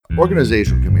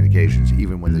Organizational communications,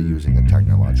 even when they're using a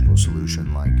technological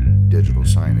solution like digital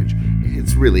signage,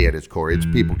 it's really at its core, it's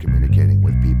people communicating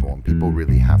with people, and people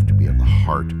really have to be at the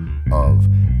heart of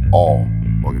all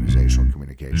organizational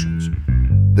communications.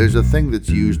 There's a thing that's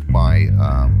used by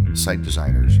site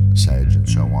designers, Sedge and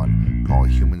so on, called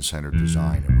human-centered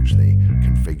design, in which they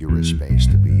configure a space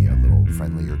to be a little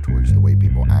friendlier towards the way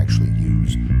people actually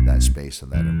use that space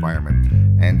and that environment.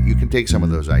 And you can take some of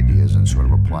those ideas and sort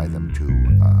of apply them to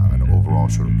an overall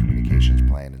sort of communications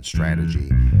plan and strategy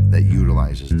that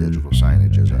utilizes digital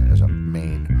signage as a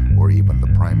main or even the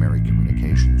primary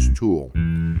communications tool.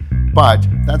 But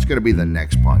that's going to be the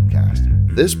next podcast.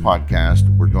 This podcast,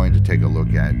 we're going to take a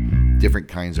look at different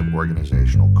kinds of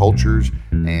organizational cultures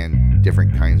and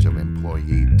different kinds of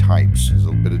employee types. There's a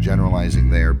little bit of generalizing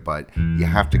there, but you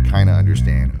have to kind of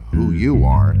understand who you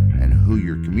are and who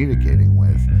you're communicating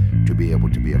with to be able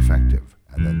to be effective.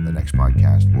 And then the next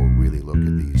podcast will really look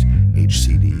at these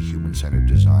HCD, human-centered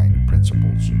design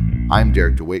principles. I'm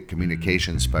Derek DeWitt,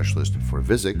 Communications Specialist for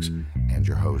Visix, and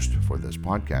your host for this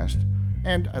podcast.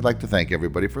 And I'd like to thank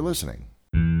everybody for listening.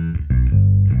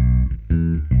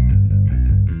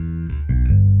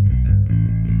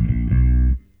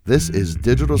 This is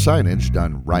digital signage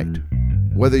done right.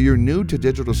 Whether you're new to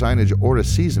digital signage or a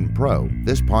seasoned pro,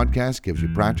 this podcast gives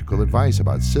you practical advice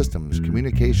about systems,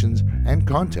 communications, and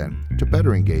content to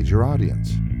better engage your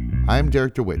audience. I'm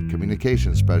Derek DeWitt,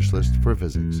 Communications Specialist for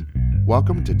Visix.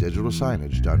 Welcome to Digital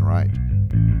Signage Done Right.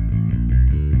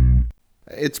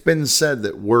 It's been said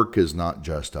that work is not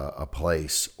just a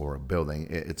place or a building,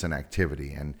 it's an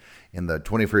activity. And in the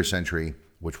 21st century,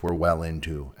 which we're well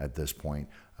into at this point,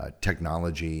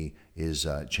 technology is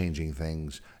changing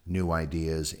things, new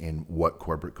ideas in what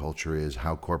corporate culture is,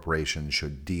 how corporations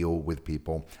should deal with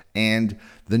people, and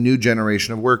the new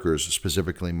generation of workers,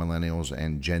 specifically millennials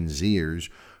and Gen Zers,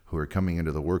 who are coming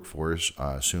into the workforce.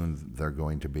 Soon they're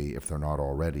going to be, if they're not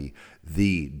already,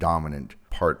 the dominant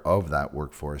part of that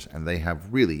workforce. And they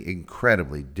have really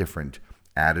incredibly different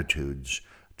attitudes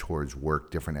towards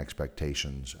work, different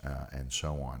expectations, and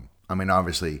so on. I mean,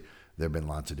 obviously, there have been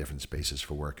lots of different spaces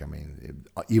for work. I mean,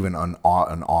 even an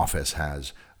office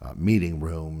has meeting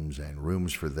rooms and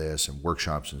rooms for this and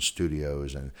workshops and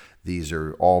studios, and these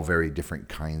are all very different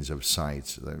kinds of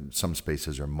sites. Some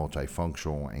spaces are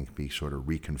multifunctional and can be sort of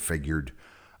reconfigured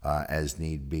as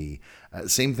need be.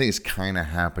 Same thing is kind of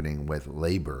happening with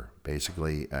labor.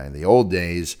 Basically, in the old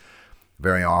days,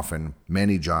 very often,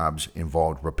 many jobs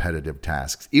involved repetitive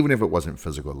tasks, even if it wasn't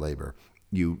physical labor.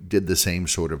 You did the same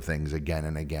sort of things again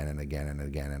and again and again and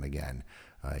again and again.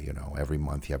 Every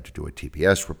month you have to do a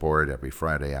TPS report. Every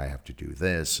Friday I have to do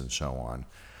this and so on.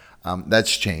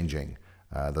 That's changing.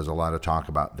 There's a lot of talk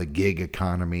about the gig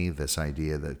economy, this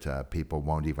idea that people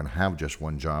won't even have just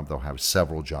one job. They'll have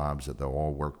several jobs, that they'll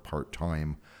all work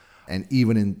part-time. And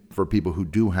even for people who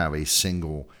do have a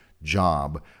single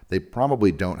job, they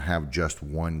probably don't have just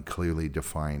one clearly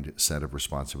defined set of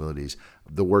responsibilities.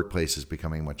 The workplace is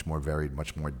becoming much more varied,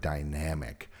 much more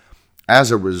dynamic.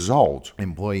 As a result,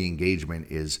 employee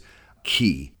engagement is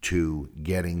key to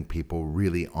getting people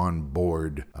really on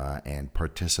board and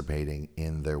participating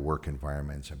in their work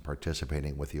environments and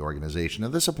participating with the organization.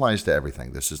 And this applies to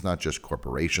everything. This is not just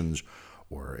corporations,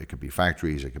 or it could be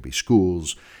factories, it could be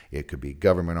schools, it could be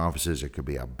government offices, it could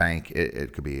be a bank,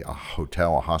 it could be a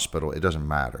hotel, a hospital, it doesn't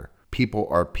matter. People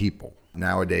are people.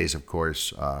 Nowadays, of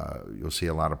course, you'll see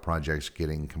a lot of projects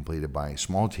getting completed by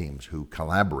small teams who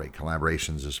collaborate.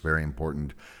 Collaborations is a very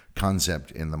important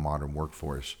concept in the modern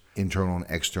workforce. Internal and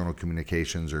external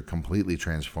communications are completely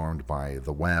transformed by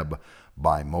the web,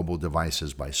 by mobile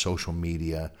devices, by social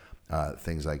media,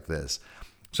 things like this.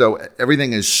 So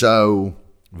everything is so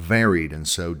varied and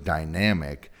so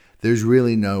dynamic, there's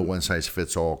really no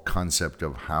one-size-fits-all concept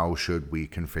of how should we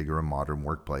configure a modern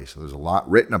workplace. There's a lot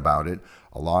written about it,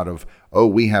 a lot of,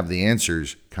 we have the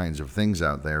answers kinds of things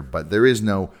out there, but there is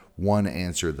no one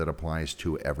answer that applies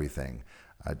to everything.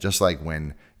 Just like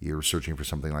when you're searching for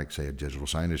something like, say, a digital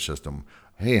signage system,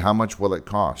 hey, how much will it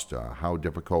cost? How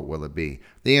difficult will it be?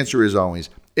 The answer is always,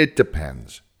 it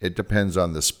depends. It depends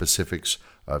on the specifics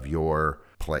of your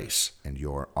place and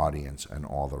your audience and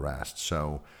all the rest.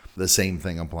 So the same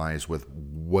thing applies with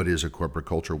what is a corporate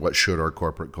culture? What should our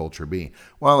corporate culture be?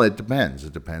 Well, it depends.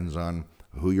 It depends on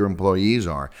who your employees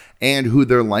are and who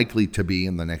they're likely to be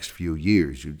in the next few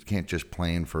years. You can't just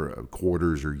plan for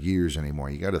quarters or years anymore.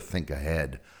 You got to think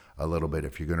ahead a little bit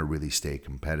if you're going to really stay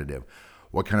competitive.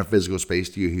 What kind of physical space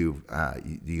do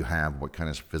you have? What kind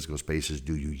of physical spaces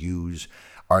do you use?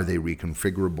 Are they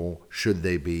reconfigurable? Should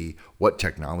they be? What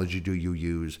technology do you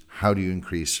use? How do you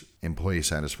increase employee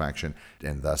satisfaction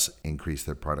and thus increase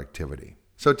their productivity?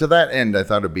 So to that end, I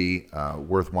thought it'd be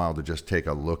worthwhile to just take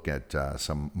a look at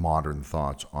some modern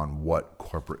thoughts on what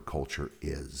corporate culture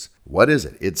is. What is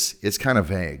it? It's kind of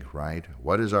vague, right?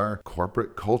 What is our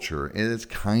corporate culture? It's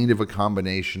kind of a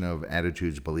combination of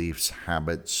attitudes, beliefs,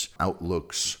 habits,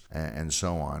 outlooks, and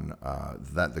so on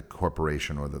that the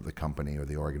corporation or that the company or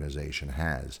the organization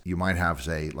has. You might have,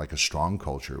 say, like a strong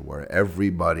culture where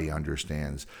everybody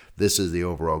understands this is the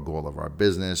overall goal of our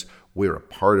business. We're a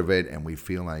part of it, and we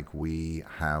feel like we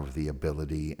have the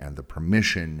ability and the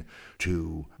permission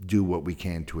to do what we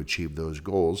can to achieve those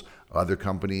goals. Other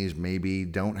companies maybe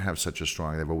don't have such a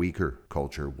strong, they have a weaker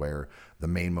culture where the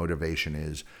main motivation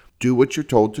is do what you're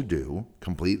told to do,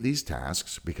 complete these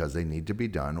tasks because they need to be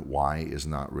done. Why is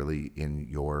not really in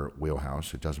your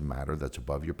wheelhouse. It doesn't matter. That's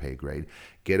above your pay grade.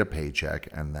 Get a paycheck,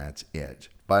 and that's it.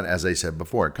 But as I said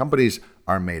before, companies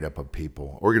are made up of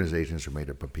people. Organizations are made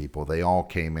up of people. They all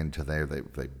came into there.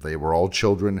 They were all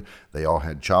children. They all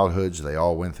had childhoods. They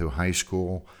all went through high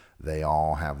school. They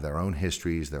all have their own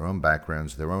histories, their own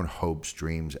backgrounds, their own hopes,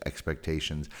 dreams,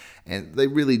 expectations, and they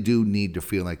really do need to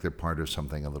feel like they're part of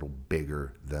something a little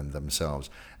bigger than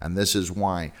themselves. And this is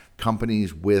why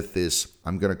companies with this,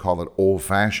 I'm going to call it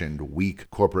old-fashioned, weak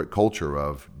corporate culture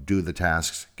of do the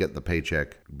tasks, get the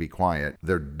paycheck, be quiet,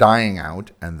 they're dying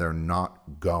out and they're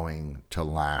not going to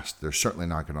last. They're certainly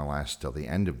not going to last till the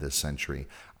end of this century.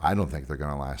 I don't think they're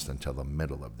going to last until the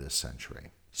middle of this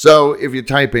century. So if you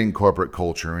type in corporate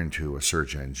culture into a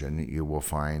search engine, you will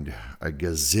find a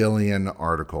gazillion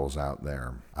articles out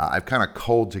there. I've kind of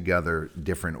culled together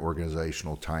different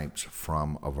organizational types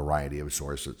from a variety of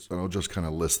sources. So I'll just kind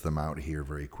of list them out here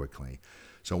very quickly.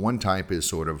 So one type is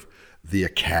sort of the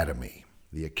academy.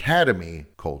 The academy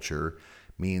culture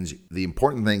means the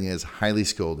important thing is highly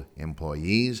skilled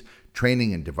employees.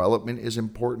 Training and development is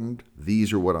important.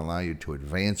 These are what allow you to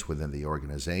advance within the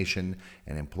organization,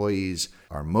 and employees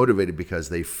are motivated because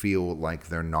they feel like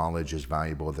their knowledge is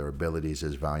valuable, their abilities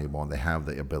is valuable, and they have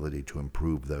the ability to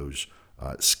improve those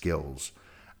skills.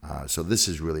 So this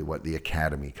is really what the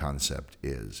academy concept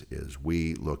is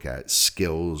we look at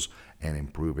skills and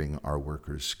improving our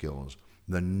workers' skills.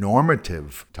 The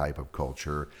normative type of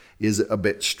culture is a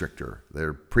bit stricter. There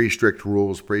are pretty strict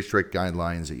rules, pretty strict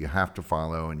guidelines that you have to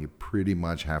follow, and you pretty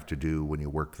much have to do when you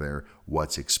work there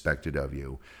what's expected of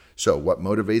you. So what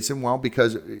motivates them? Well,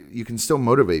 because you can still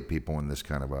motivate people in this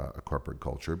kind of a corporate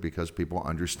culture because people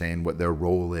understand what their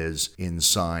role is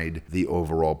inside the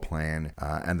overall plan,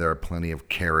 and there are plenty of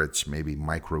carrots, maybe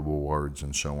micro rewards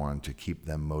and so on to keep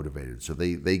them motivated. So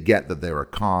they get that they're a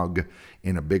cog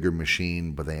in a bigger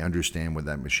machine, but they understand what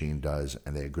that machine does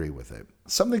and they agree with it.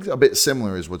 Something a bit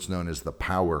similar is what's known as the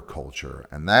power culture,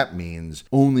 and that means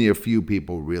only a few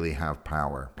people really have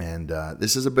power. And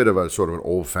this is a bit of a sort of an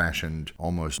old-fashioned,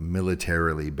 almost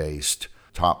militarily based,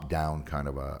 top-down kind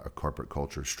of a corporate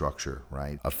culture structure,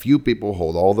 right? A few people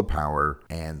hold all the power,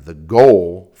 and the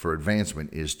goal for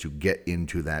advancement is to get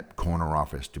into that corner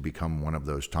office, to become one of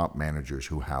those top managers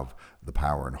who have the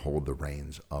power and hold the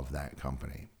reins of that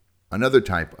company. Another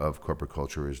type of corporate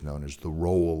culture is known as the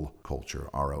role culture,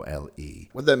 R-O-L-E.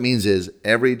 What that means is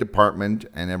every department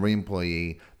and every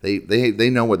employee, they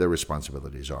know what their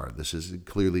responsibilities are. This is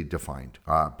clearly defined.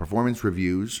 Performance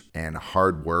reviews and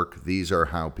hard work, these are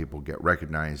how people get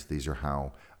recognized. These are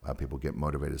how people get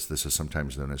motivated. So this is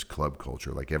sometimes known as club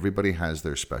culture. Like everybody has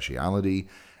their speciality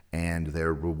and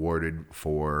they're rewarded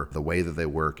for the way that they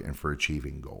work and for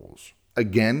achieving goals.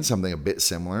 Again, something a bit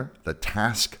similar, the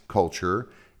task culture.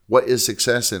 What is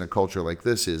success in a culture like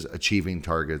this is achieving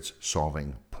targets,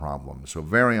 solving problems. So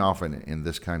very often in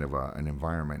this kind of an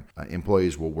environment,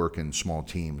 employees will work in small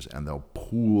teams and they'll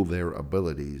pool their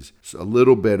abilities. So a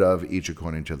little bit of each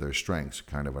according to their strengths,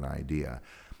 kind of an idea.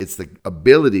 It's the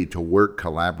ability to work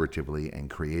collaboratively and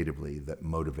creatively that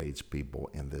motivates people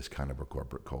in this kind of a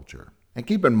corporate culture. And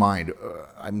keep in mind,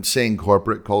 I'm saying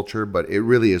corporate culture, but it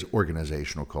really is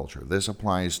organizational culture. This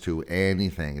applies to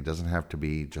anything. It doesn't have to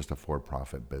be just a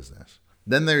for-profit business.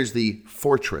 Then there's the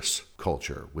fortress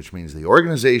culture, which means the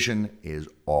organization is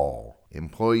all.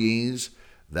 Employees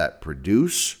that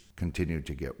produce continue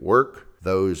to get work.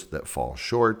 Those that fall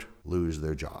short lose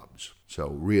their jobs. So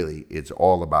really, it's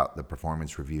all about the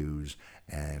performance reviews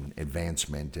and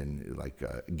advancement and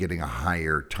getting a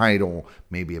higher title,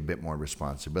 maybe a bit more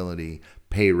responsibility,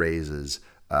 pay raises.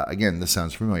 Again, this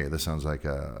sounds familiar. This sounds like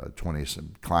a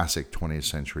classic 20th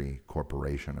century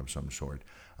corporation of some sort.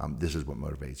 This is what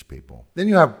motivates people. Then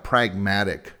you have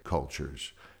pragmatic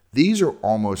cultures. These are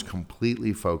almost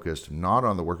completely focused not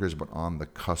on the workers, but on the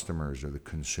customers or the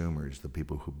consumers, the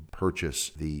people who purchase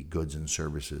the goods and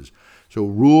services. So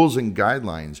rules and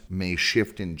guidelines may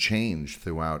shift and change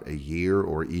throughout a year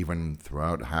or even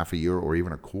throughout half a year or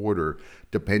even a quarter,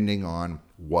 depending on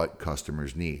what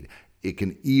customers need. It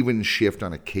can even shift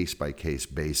on a case-by-case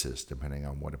basis, depending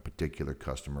on what a particular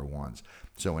customer wants.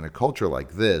 So in a culture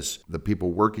like this, the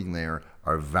people working there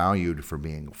are valued for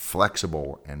being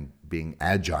flexible and being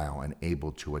agile and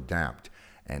able to adapt.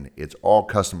 And it's all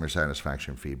customer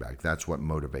satisfaction feedback. That's what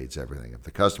motivates everything. If the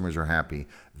customers are happy,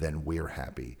 then we're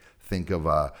happy. Think of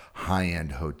a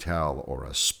high-end hotel or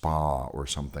a spa or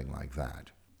something like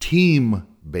that.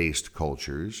 Team-based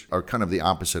cultures are kind of the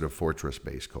opposite of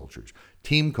fortress-based cultures.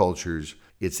 Team cultures,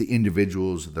 it's the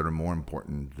individuals that are more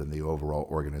important than the overall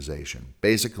organization.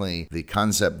 Basically, the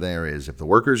concept there is if the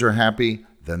workers are happy,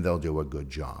 then they'll do a good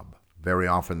job. Very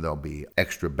often there'll be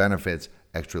extra benefits,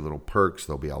 extra little perks.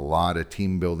 There'll be a lot of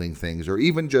team building things, or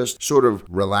even just sort of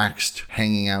relaxed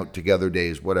hanging out together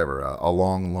days, whatever, a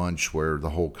long lunch where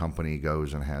the whole company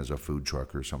goes and has a food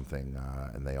truck or something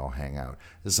and they all hang out.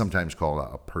 This is sometimes called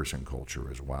a person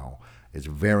culture as well. It's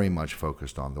very much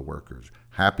focused on the workers.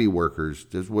 Happy workers,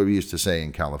 this is what we used to say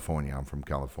in California. I'm from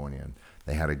California, and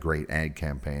they had a great ad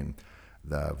campaign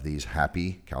of these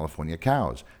happy California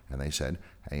cows. And they said,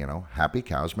 hey, happy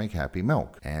cows make happy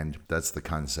milk. And that's the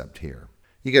concept here.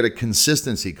 You get a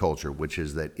consistency culture, which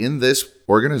is that in this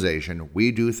organization,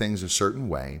 we do things a certain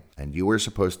way, and you are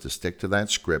supposed to stick to that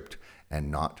script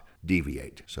and not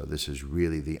deviate. So this is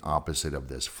really the opposite of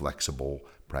this flexible,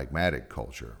 pragmatic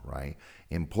culture, right?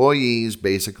 Employees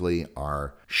basically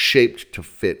are shaped to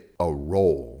fit a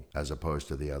role as opposed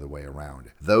to the other way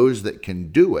around. Those that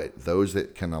can do it, those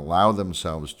that can allow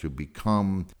themselves to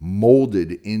become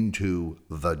molded into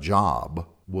the job,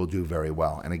 will do very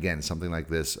well. And again, something like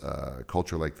this,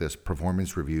 culture like this,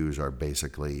 performance reviews are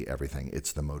basically everything.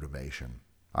 It's the motivation.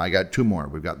 I got two more.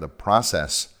 We've got the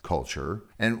process culture.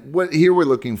 And here we're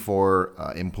looking for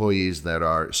employees that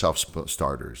are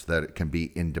self-starters, that can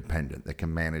be independent, that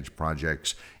can manage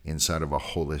projects inside of a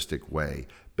holistic way.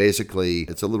 Basically,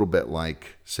 it's a little bit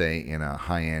like, say, in a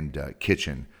high-end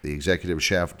kitchen. The executive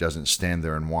chef doesn't stand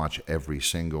there and watch every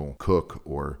single cook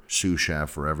or sous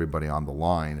chef or everybody on the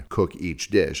line cook each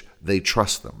dish. They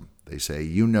trust them. They say,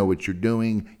 you know what you're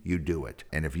doing, you do it.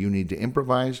 And if you need to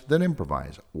improvise, then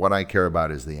improvise. What I care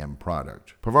about is the end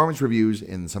product. Performance reviews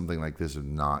in something like this is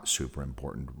not super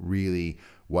important. Really,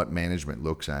 what management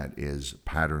looks at is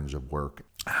patterns of work,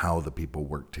 how the people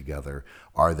work together.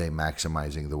 Are they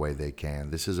maximizing the way they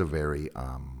can? This is a very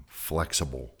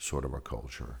flexible sort of a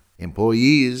culture.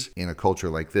 Employees in a culture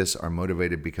like this are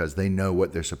motivated because they know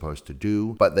what they're supposed to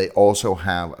do, but they also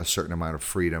have a certain amount of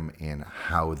freedom in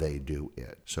how they do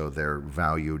it. So they're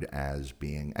valued as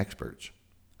being experts.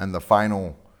 And the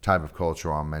final type of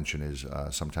culture I'll mention is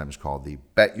sometimes called the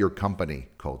bet your company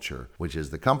culture, which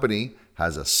is the company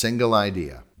has a single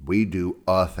idea. We do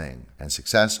a thing, and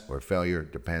success or failure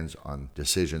depends on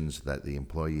decisions that the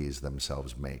employees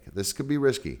themselves make. This could be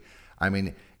risky. I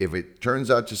mean, if it turns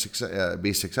out to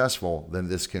be successful, then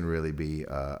this can really be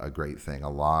a great thing. A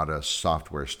lot of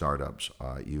software startups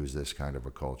use this kind of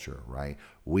a culture, right?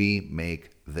 We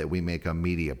make a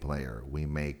media player, we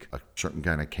make a certain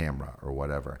kind of camera or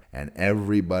whatever, and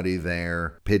everybody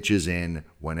there pitches in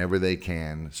whenever they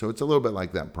can. So it's a little bit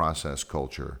like that process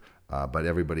culture. But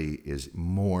everybody is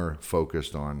more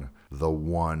focused on the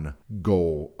one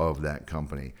goal of that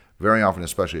company. Very often,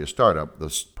 especially a startup,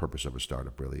 the purpose of a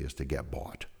startup really is to get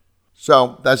bought.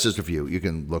 So that's just a few. You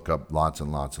can look up lots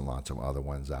and lots and lots of other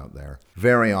ones out there.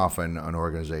 Very often, an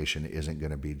organization isn't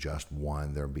going to be just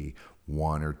one. There'll be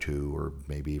one or two or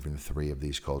maybe even three of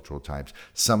these cultural types.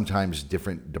 Sometimes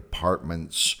different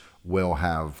departments will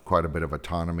have quite a bit of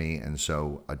autonomy, and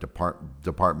so a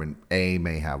department A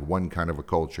may have one kind of a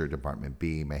culture, department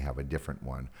B may have a different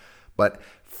one. But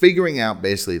figuring out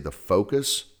basically the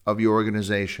focus of your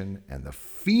organization and the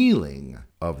feeling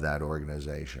of that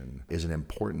organization is an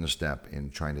important step in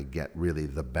trying to get really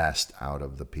the best out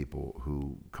of the people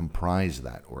who comprise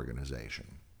that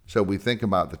organization. So we think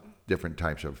about the different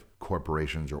types of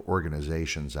corporations or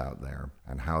organizations out there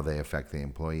and how they affect the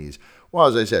employees. Well,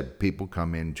 as I said, people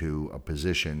come into a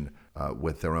position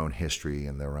with their own history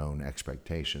and their own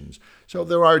expectations. So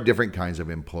there are different kinds of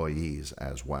employees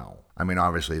as well. I mean,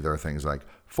 obviously there are things like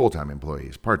full-time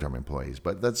employees, part-time employees,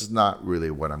 but that's not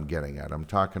really what I'm getting at. I'm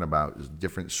talking about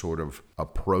different sort of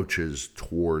approaches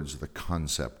towards the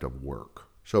concept of work.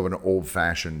 So an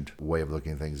old-fashioned way of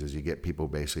looking at things is you get people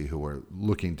basically who are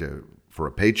looking for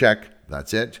a paycheck,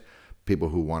 that's it. people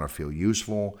who want to feel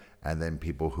useful, and then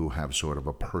people who have sort of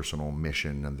a personal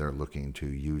mission and they're looking to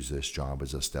use this job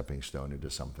as a stepping stone into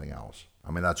something else. I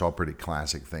mean, that's all pretty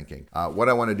classic thinking. What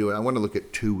I want to do, I want to look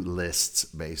at two lists,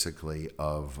 basically,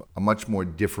 of a much more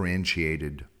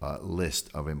differentiated list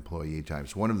of employee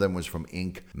types. One of them was from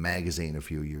Inc. magazine a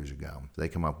few years ago. They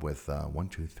come up with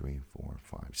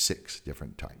 6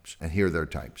 different types. And here are their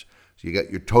types. So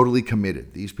you're totally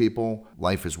committed. These people,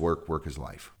 life is work, work is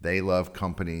life. They love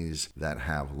companies that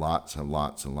have lots and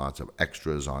lots and lots of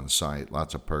extras on site,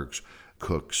 lots of perks,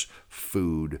 cooks,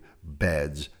 food,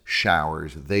 beds,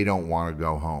 showers. They don't want to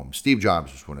go home. Steve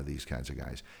Jobs was one of these kinds of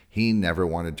guys. He never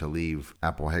wanted to leave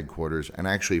Apple headquarters and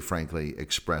actually, frankly,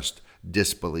 expressed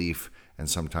disbelief and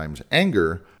sometimes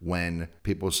anger when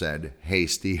people said, hey,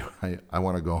 Steve, I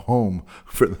want to go home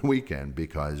for the weekend,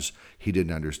 because he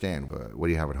didn't understand, what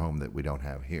do you have at home that we don't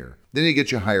have here? Then you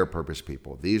get your higher purpose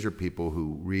people. These are people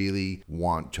who really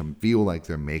want to feel like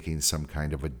they're making some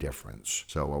kind of a difference.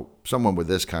 So someone with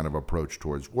this kind of approach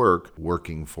towards work,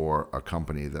 working for a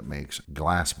company that makes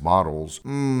glass bottles,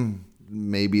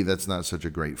 maybe that's not such a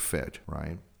great fit,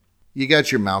 right? You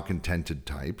got your malcontented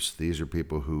types. These are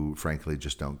people who, frankly,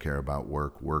 just don't care about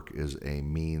work. Work is a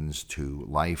means to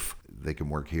life. They can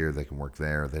work here, they can work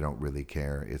there. They don't really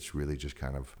care. It's really just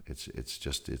kind of, it's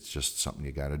just something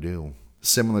you got to do.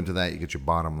 Similar to that, you get your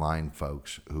bottom line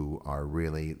folks who are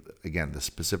really, again, the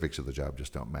specifics of the job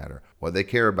just don't matter. What they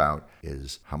care about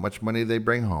is how much money they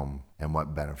bring home and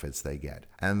what benefits they get.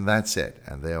 And that's it.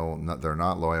 And they're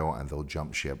not loyal, and they'll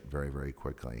jump ship very, very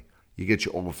quickly. You get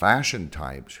your old-fashioned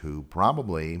types who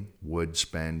probably would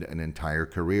spend an entire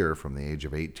career from the age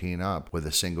of 18 up with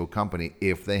a single company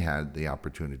if they had the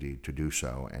opportunity to do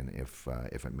so, and if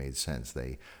it made sense.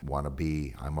 They want to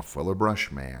be, I'm a fuller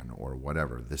brush man or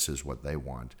whatever. This is what they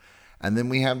want. And then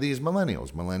we have these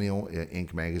millennials. Millennial,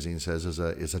 Inc. magazine says,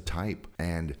 is a type.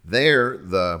 And there,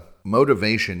 the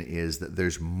motivation is that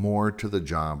there's more to the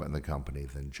job and the company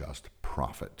than just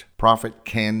profit. Profit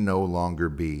can no longer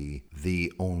be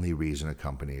the only reason a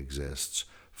company exists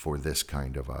for this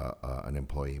kind of an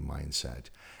employee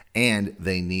mindset. And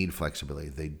they need flexibility.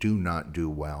 They do not do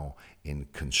well in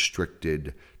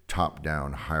constricted,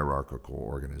 top-down, hierarchical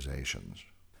organizations.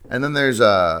 And then there's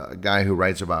a guy who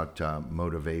writes about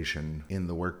motivation in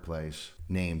the workplace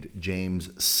named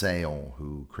James Sale,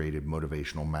 who created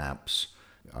motivational maps.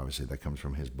 Obviously, that comes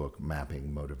from his book,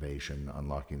 Mapping Motivation,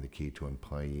 Unlocking the Key to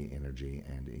Employee Energy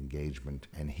and Engagement.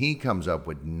 And he comes up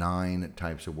with 9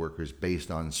 types of workers based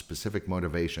on specific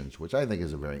motivations, which I think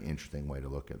is a very interesting way to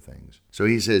look at things. So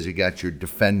he says you got your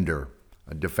defender.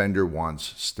 A defender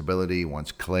wants stability,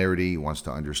 wants clarity, wants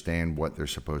to understand what they're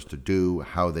supposed to do,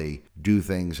 how they do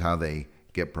things, how they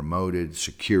get promoted,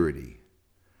 security.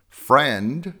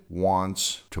 Friend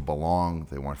wants to belong,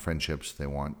 they want friendships, they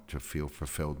want to feel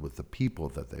fulfilled with the people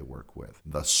that they work with.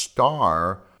 The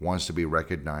star wants to be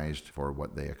recognized for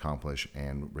what they accomplish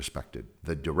and respected.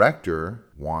 The director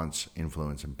wants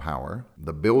influence and power.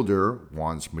 The builder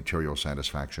wants material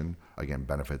satisfaction, again,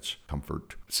 benefits,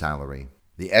 comfort, salary.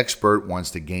 The expert wants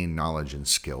to gain knowledge and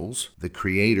skills. The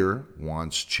creator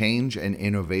wants change and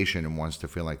innovation and wants to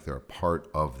feel like they're a part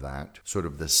of that. Sort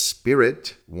of the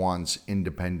spirit wants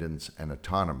independence and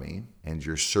autonomy. And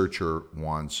your searcher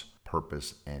wants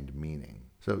purpose and meaning.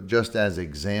 So just as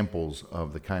examples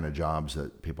of the kind of jobs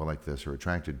that people like this are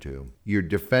attracted to, your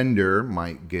defender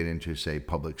might get into, say,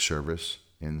 public service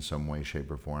in some way,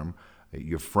 shape, or form.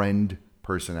 Your friend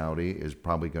personality is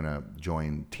probably going to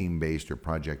join team-based or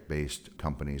project-based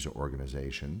companies or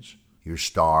organizations. Your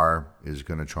star is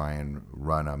going to try and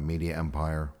run a media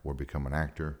empire or become an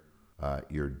actor.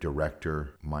 Your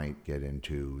director might get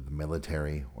into the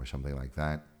military or something like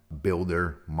that.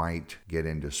 Builder might get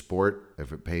into sport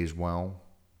if it pays well.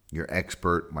 Your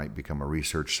expert might become a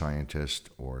research scientist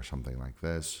or something like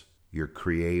this. Your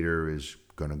creator is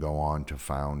going to go on to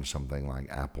found something like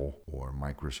Apple or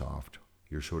Microsoft.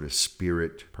 Your sort of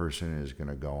spirit person is going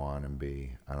to go on and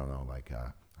be, I don't know, like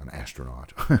an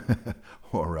astronaut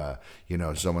or,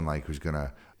 someone like who's going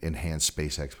to enhance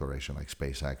space exploration like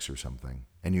SpaceX or something.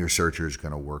 And your searcher is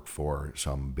going to work for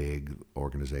some big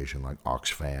organization like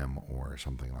Oxfam or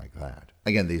something like that.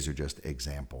 Again, these are just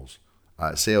examples.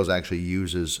 Sales actually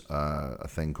uses a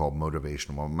thing called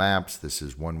motivational maps. This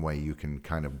is one way you can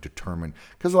kind of determine,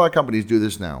 because a lot of companies do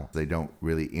this now. They don't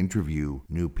really interview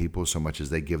new people so much as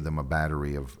they give them a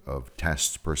battery of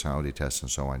tests, personality tests,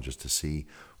 and so on, just to see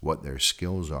what their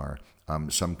skills are.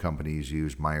 Some companies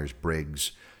use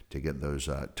Myers-Briggs to get those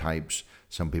types.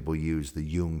 Some people use the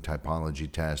Jung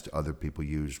typology test. Other people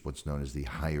use what's known as the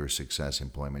Higher Success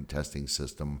Employment Testing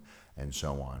System, and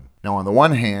so on. Now, on the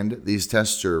one hand, these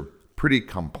tests are pretty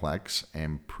complex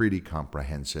and pretty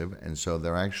comprehensive. And so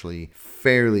they're actually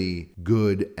fairly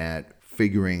good at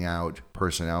figuring out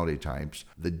personality types.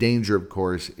 The danger, of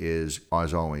course, is,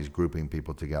 as always, grouping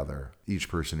people together. Each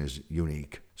person is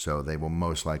unique, so they will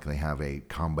most likely have a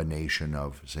combination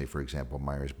of, say, for example,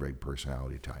 Myers-Briggs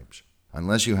personality types.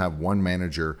 Unless you have one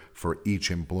manager for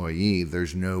each employee,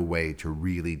 there's no way to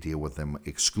really deal with them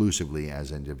exclusively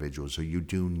as individuals. So you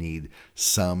do need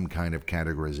some kind of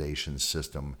categorization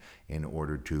system in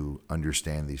order to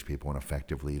understand these people and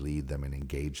effectively lead them and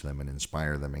engage them and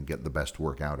inspire them and get the best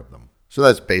work out of them. So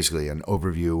that's basically an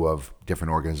overview of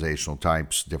different organizational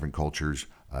types, different cultures,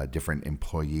 different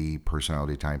employee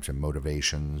personality types and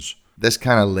motivations. This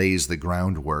kind of lays the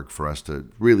groundwork for us to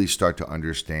really start to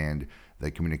understand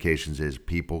that communications is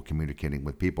people communicating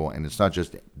with people, and it's not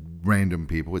just random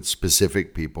people, it's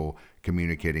specific people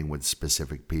communicating with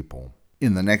specific people.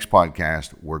 In the next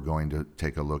podcast, we're going to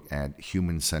take a look at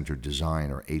human-centered design,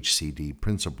 or HCD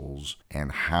principles,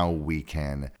 and how we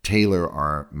can tailor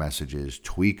our messages,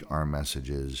 tweak our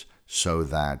messages, so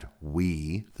that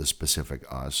we, the specific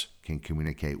us, can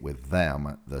communicate with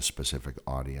them, the specific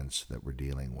audience that we're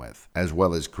dealing with, as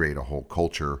well as create a whole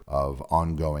culture of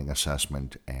ongoing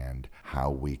assessment and how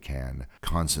we can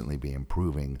constantly be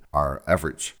improving our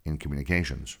efforts in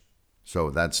communications. So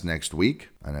that's next week,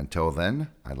 and until then,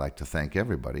 I'd like to thank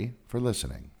everybody for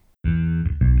listening.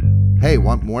 Hey,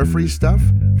 want more free stuff?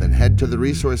 Then head to the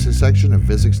resources section of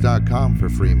Visix.com for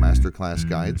free masterclass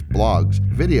guides, blogs,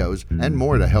 videos, and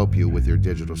more to help you with your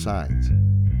digital signs.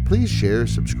 Please share,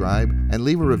 subscribe, and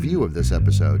leave a review of this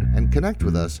episode, and connect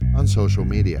with us on social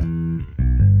media.